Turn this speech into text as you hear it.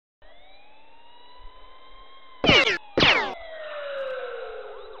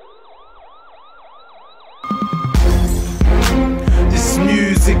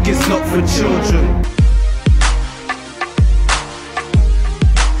is not for children.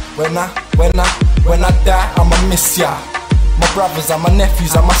 When I die, I'ma miss ya. My brothers and my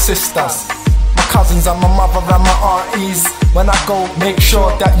nephews and my sisters, my cousins and my mother and my aunties. When I go, make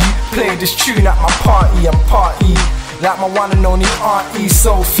sure that you play this tune at my party and party like my one and only auntie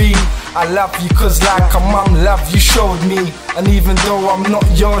Sophie. I love you cause like a mum love you showed me. And even though I'm not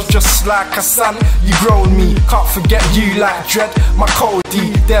yours, just like a son, you grown me. Can't forget you like Dread, my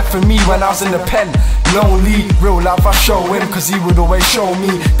Cody. There for me when I was in the pen, lonely. Real love I show him cause he would always show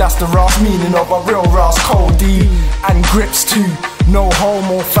me. That's the Ras meaning of a real Ras Cody. And Grips too, no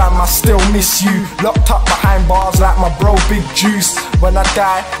homo fam, I still miss you. Locked up behind bars like my bro Big Juice. When I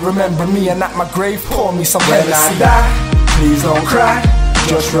die, remember me and at my grave pour me some Hennessy. When I die, please don't cry.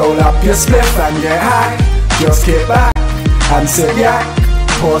 Just roll up your spliff and get high. Just kick back and sit back.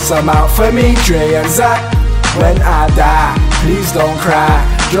 Pour some out for me, Dre and Zach. When I die, please don't cry.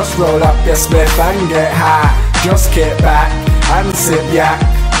 Just roll up your spliff and get high. Just kick back and sit back.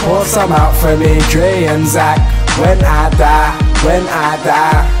 Pour some out for me, Dre and Zach. When I die,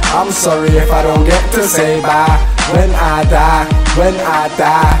 I'm sorry if I don't get to say bye. When I die,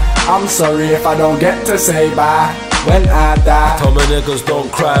 I'm sorry if I don't get to say bye. When I die, I tell my niggas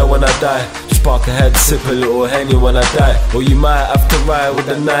don't cry when I die. Just park ahead, sip a little Henny when I die. Or you might have to ride with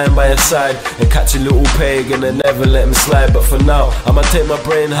the 9 by your side and catch a little pagan and never let him slide. But for now, I'ma take my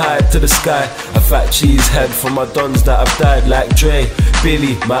brain high to the sky. A fat cheese head for my dons that have died, like Dre,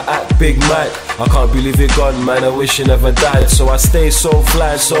 Billy, my act, Big Mike. I can't believe you're gone, man, I wish you never died. So I stay so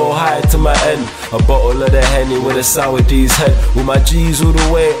fly, so high to my end. A bottle of the Henny with a sour D's head. With my G's all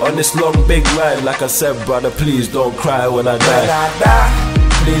the way on this long big ride. Like I said, brother, please don't cry when I die. When I die,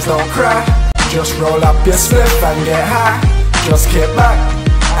 please don't cry. Just roll up your spliff and get high. Just kick back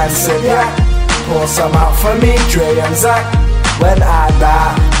and sit back. Pour some out for me, Dre and Zach. When I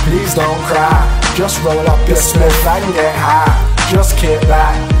die, please don't cry. Just roll up your spliff and get high. Just kick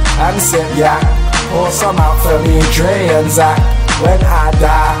back and sit back. Pour some out for me, Dre and Zach. When I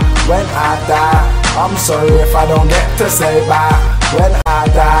die, I'm sorry if I don't get to say bye. When I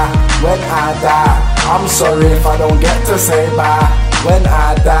die, I'm sorry if I don't get to say bye. When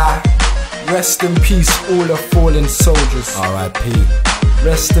I die, rest in peace all the fallen soldiers. R.I.P.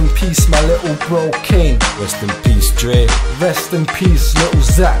 Rest in peace my little bro Kane. Rest in peace Dre. Rest in peace little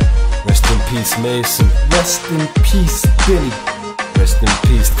Zach. Rest in peace Mason. Rest in peace Billy. Rest in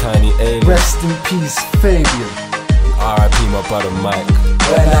peace Tiny Alien. Rest in peace Fabian. R.I.P. my brother Mike.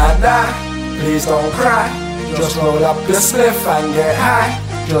 When I die, please don't cry. Just roll up your spliff and get high.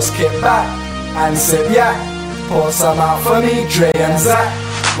 Just kick back and sit back. Pour some out for me, Dre and Zach.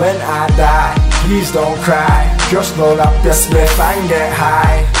 When I die, please don't cry. Just roll up your spliff and get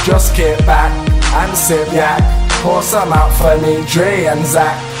high. Just kick back and sit back. Pour some out for me, Dre and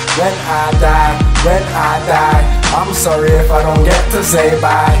Zach. When I die, I'm sorry if I don't get to say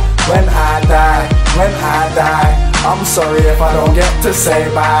bye. When I die, I'm sorry if I don't get to say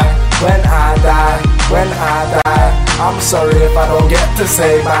bye. When I die, I'm sorry if I don't get to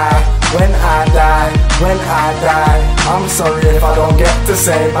say bye. When I die, I'm sorry if I don't get to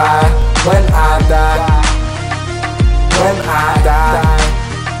say bye. When I die,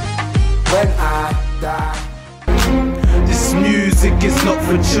 This music is not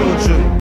for children.